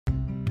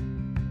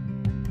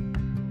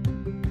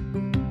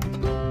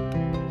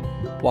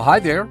Well,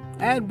 hi there,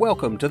 and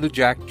welcome to the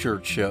Jack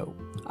Church Show.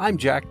 I'm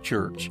Jack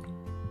Church.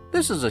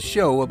 This is a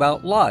show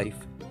about life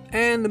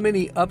and the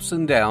many ups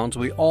and downs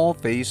we all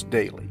face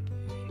daily.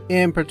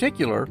 In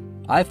particular,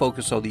 I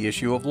focus on the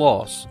issue of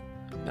loss.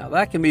 Now,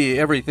 that can be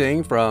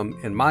everything from,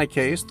 in my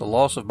case, the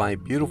loss of my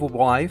beautiful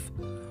wife,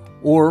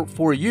 or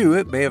for you,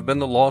 it may have been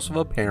the loss of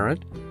a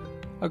parent,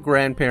 a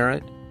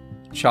grandparent,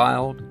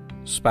 child,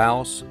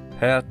 spouse,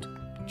 pet,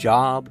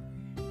 job,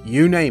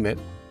 you name it.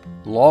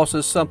 Loss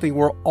is something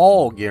we're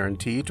all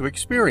guaranteed to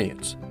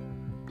experience,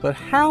 but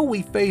how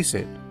we face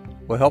it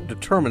will help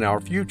determine our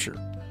future.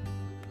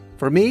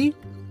 For me,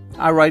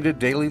 I write a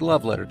daily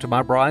love letter to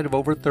my bride of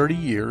over 30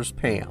 years,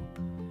 Pam,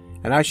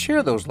 and I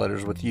share those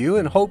letters with you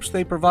in hopes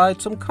they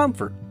provide some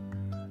comfort,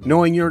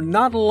 knowing you're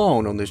not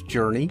alone on this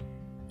journey,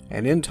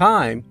 and in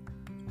time,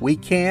 we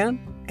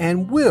can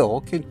and will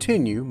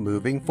continue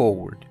moving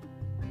forward.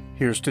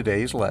 Here's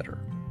today's letter.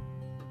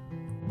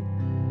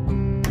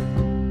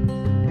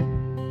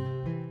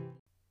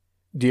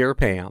 Dear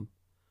Pam,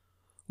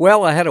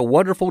 well, I had a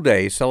wonderful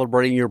day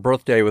celebrating your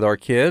birthday with our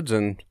kids,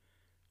 and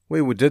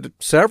we did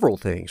several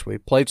things. We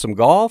played some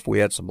golf, we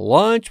had some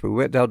lunch, we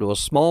went down to a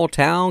small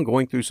town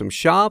going through some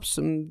shops,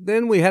 and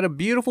then we had a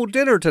beautiful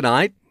dinner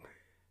tonight,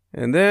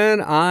 and then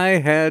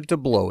I had to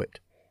blow it.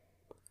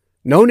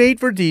 No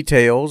need for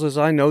details, as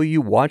I know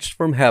you watched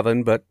from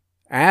heaven, but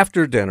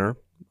after dinner,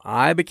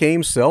 I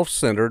became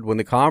self-centered when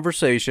the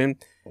conversation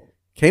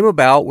came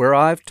about where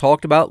I've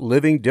talked about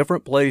living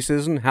different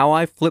places and how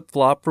I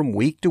flip-flop from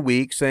week to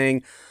week,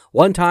 saying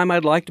one time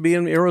I'd like to be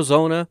in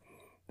Arizona,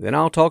 then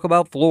I'll talk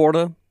about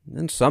Florida,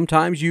 and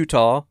sometimes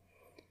Utah.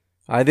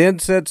 I then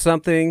said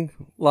something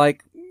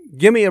like,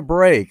 give me a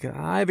break.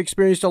 I've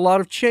experienced a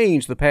lot of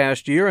change the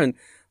past year, and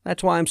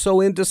that's why I'm so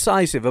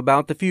indecisive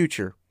about the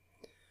future.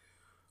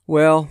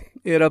 Well,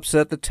 it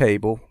upset the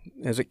table,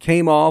 as it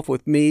came off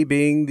with me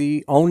being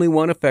the only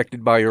one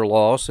affected by your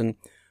loss, and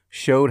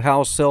showed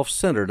how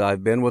self-centered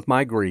I've been with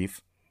my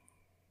grief.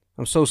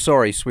 I'm so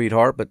sorry,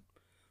 sweetheart, but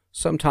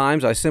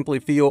sometimes I simply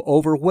feel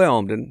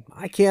overwhelmed and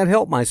I can't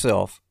help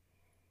myself.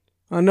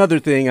 Another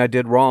thing I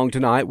did wrong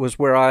tonight was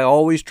where I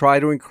always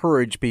try to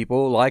encourage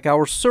people, like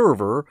our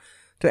server,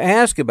 to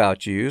ask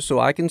about you so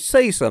I can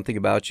say something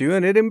about you,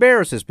 and it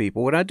embarrasses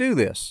people when I do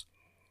this.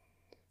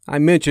 I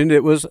mentioned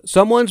it was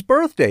someone's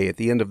birthday at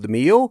the end of the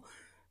meal,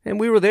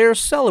 and we were there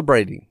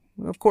celebrating.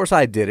 Of course,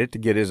 I did it to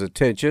get his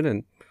attention,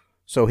 and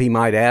so he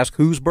might ask,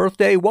 whose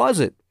birthday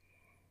was it?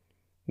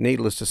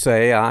 Needless to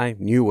say, I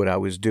knew what I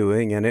was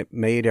doing, and it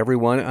made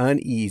everyone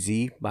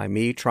uneasy by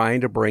me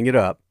trying to bring it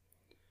up.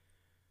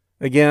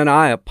 Again,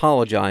 I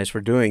apologize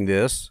for doing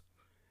this.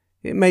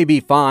 It may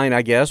be fine,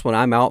 I guess, when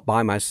I'm out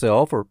by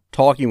myself or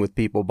talking with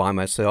people by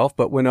myself,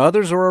 but when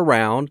others are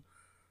around,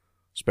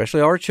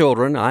 especially our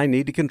children, I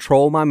need to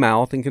control my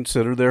mouth and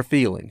consider their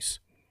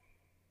feelings.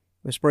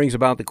 This brings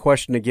about the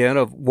question again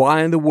of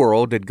why in the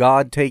world did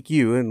God take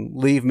you and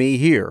leave me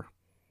here?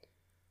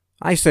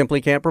 I simply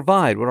can't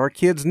provide what our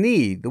kids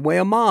need the way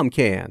a mom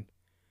can.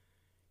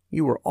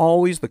 You were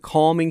always the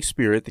calming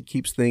spirit that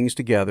keeps things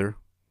together.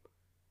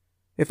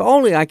 If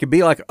only I could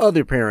be like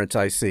other parents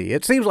I see.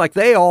 It seems like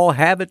they all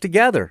have it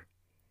together.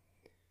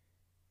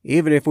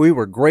 Even if we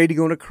were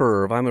grading on a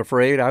curve, I'm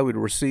afraid I would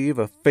receive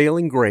a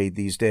failing grade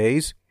these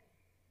days.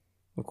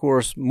 Of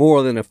course,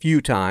 more than a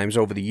few times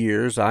over the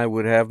years, I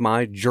would have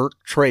my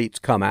jerk traits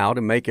come out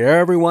and make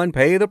everyone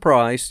pay the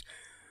price,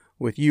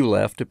 with you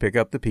left to pick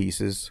up the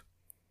pieces.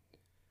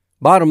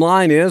 Bottom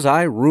line is,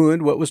 I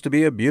ruined what was to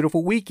be a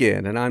beautiful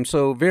weekend, and I'm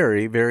so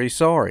very, very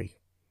sorry.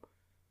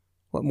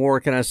 What more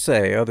can I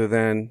say other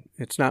than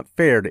it's not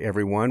fair to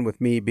everyone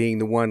with me being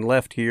the one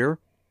left here?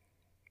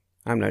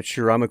 I'm not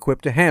sure I'm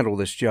equipped to handle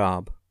this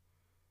job.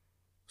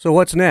 So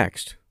what's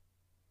next?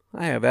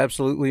 I have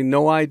absolutely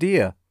no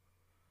idea.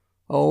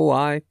 Oh,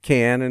 I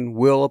can and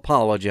will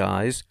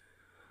apologize,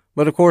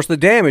 but of course the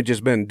damage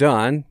has been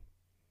done.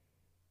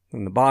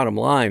 And the bottom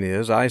line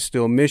is, I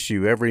still miss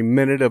you every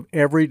minute of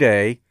every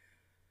day.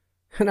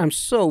 And I'm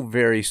so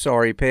very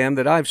sorry, Pam,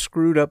 that I've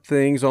screwed up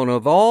things on,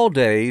 of all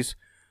days,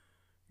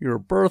 your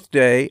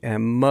birthday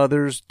and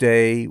Mother's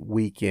Day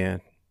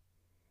weekend.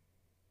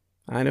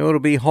 I know it'll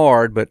be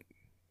hard, but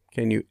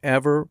can you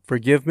ever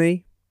forgive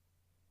me?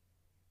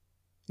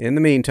 In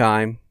the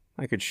meantime,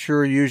 I could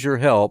sure use your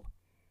help,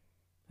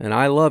 and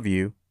I love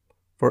you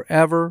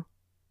forever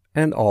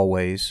and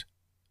always,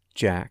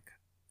 Jack.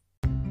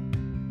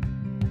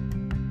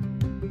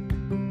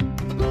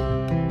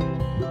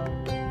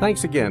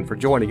 Thanks again for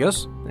joining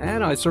us,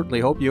 and I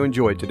certainly hope you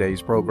enjoyed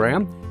today's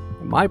program.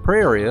 And my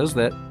prayer is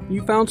that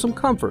you found some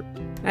comfort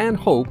and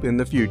hope in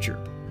the future.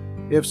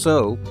 If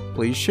so,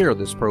 please share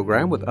this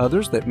program with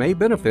others that may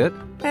benefit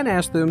and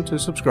ask them to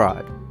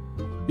subscribe.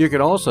 You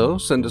can also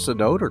send us a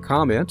note or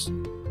comments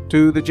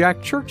to the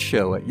Jack Church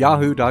Show at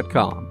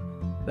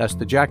yahoo.com. That's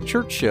the Jack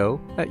Church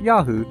Show at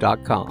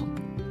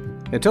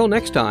yahoo.com. Until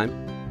next time,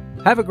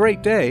 have a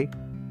great day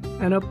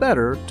and a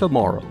better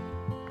tomorrow.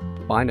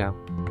 Bye now.